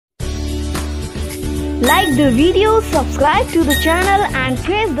Like the video, subscribe to the channel and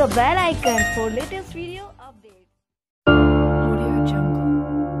press the bell icon for latest video updates.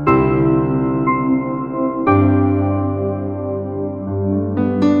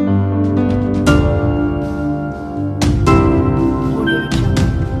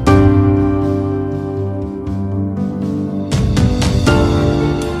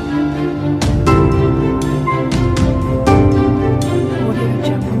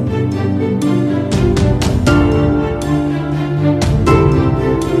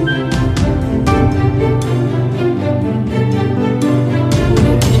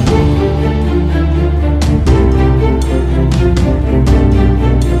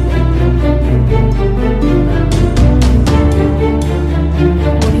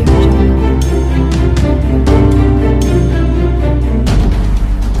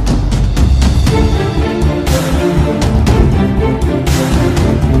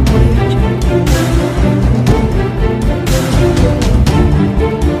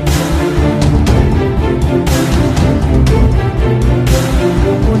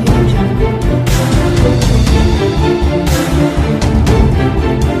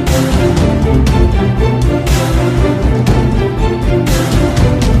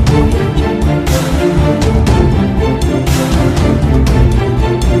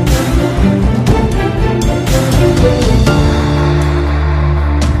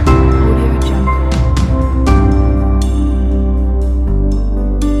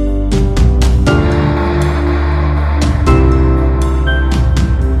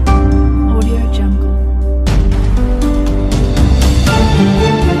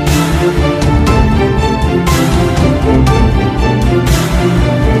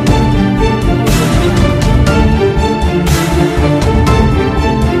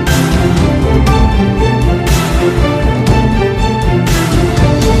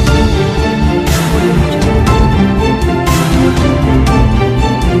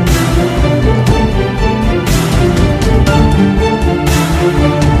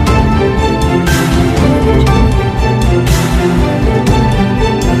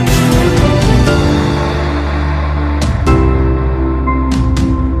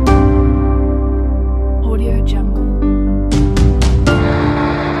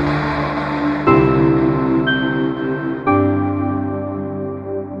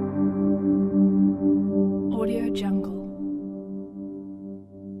 Audio Jungle.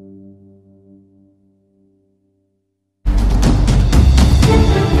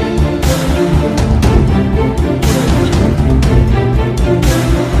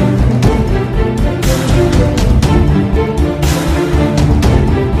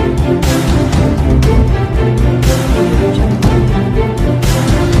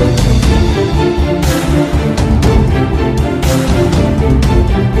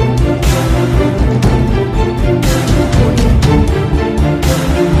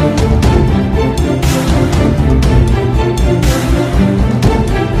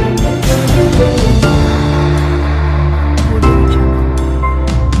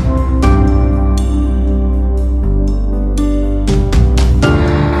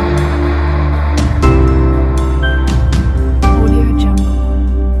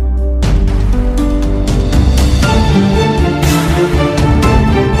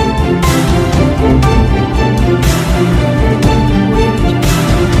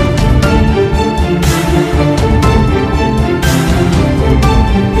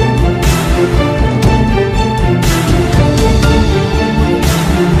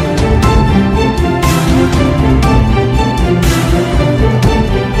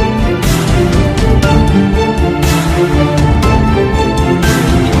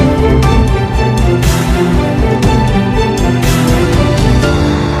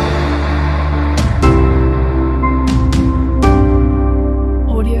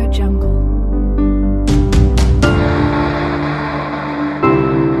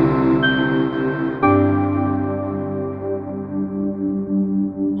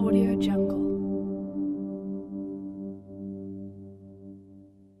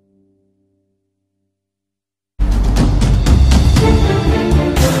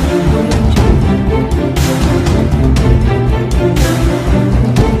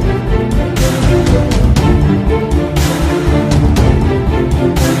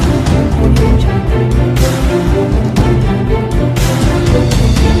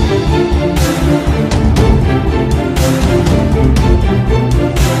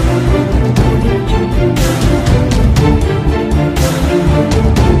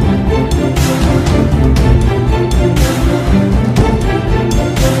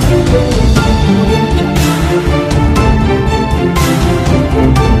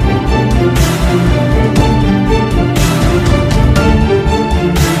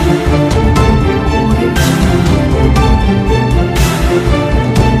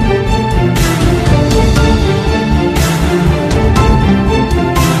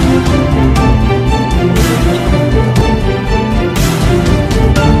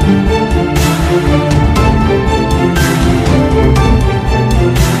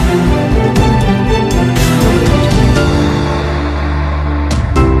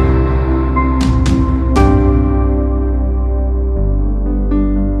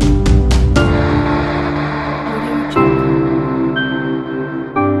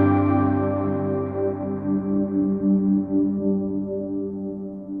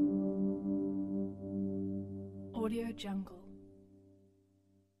 Audio Jungle.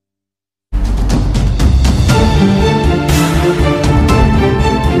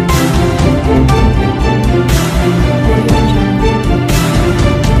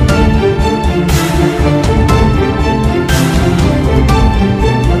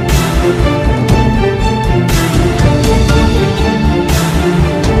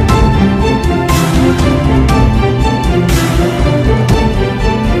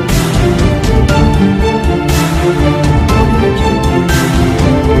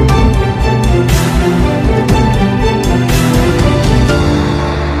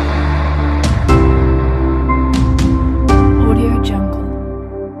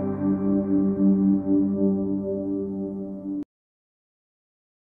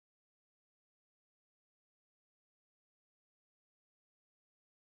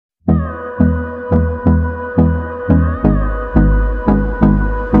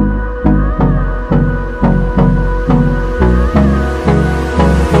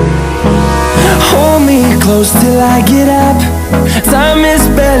 Close till I get up. Time is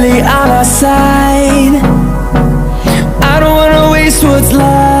barely on our side. I don't wanna waste what's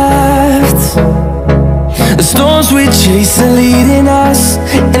left. The storms we chase are leading us,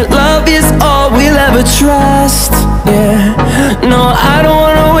 and love is all we'll ever trust. Yeah, no, I don't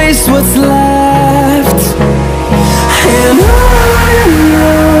wanna waste what's left. And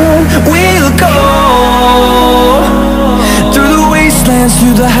on we'll go, through the wastelands,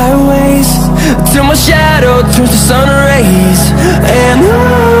 through the highways, till my shadow turns to sun rays. And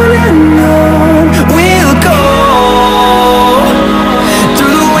on we'll go,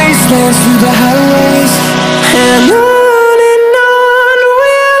 through the wastelands, through the highways, and on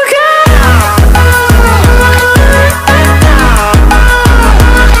we'll go.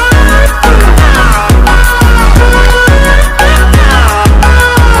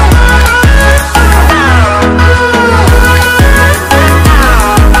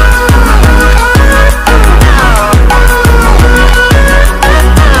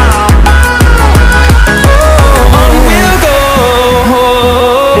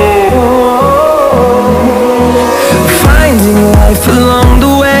 Along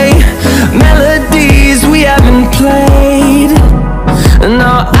the way, melodies we haven't played.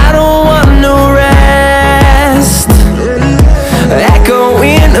 No, I don't want no rest.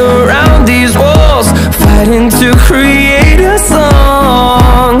 Echoing around these walls, fighting to create a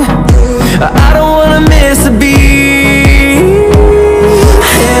song. I don't wanna miss a beat.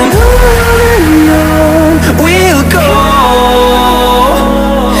 And on we'll go,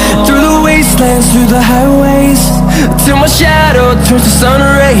 through the wastelands, through the highways, till my shadow turns to sun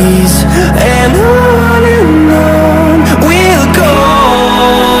rays. And on we'll go,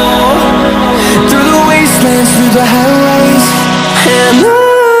 through the wastelands, through the highways.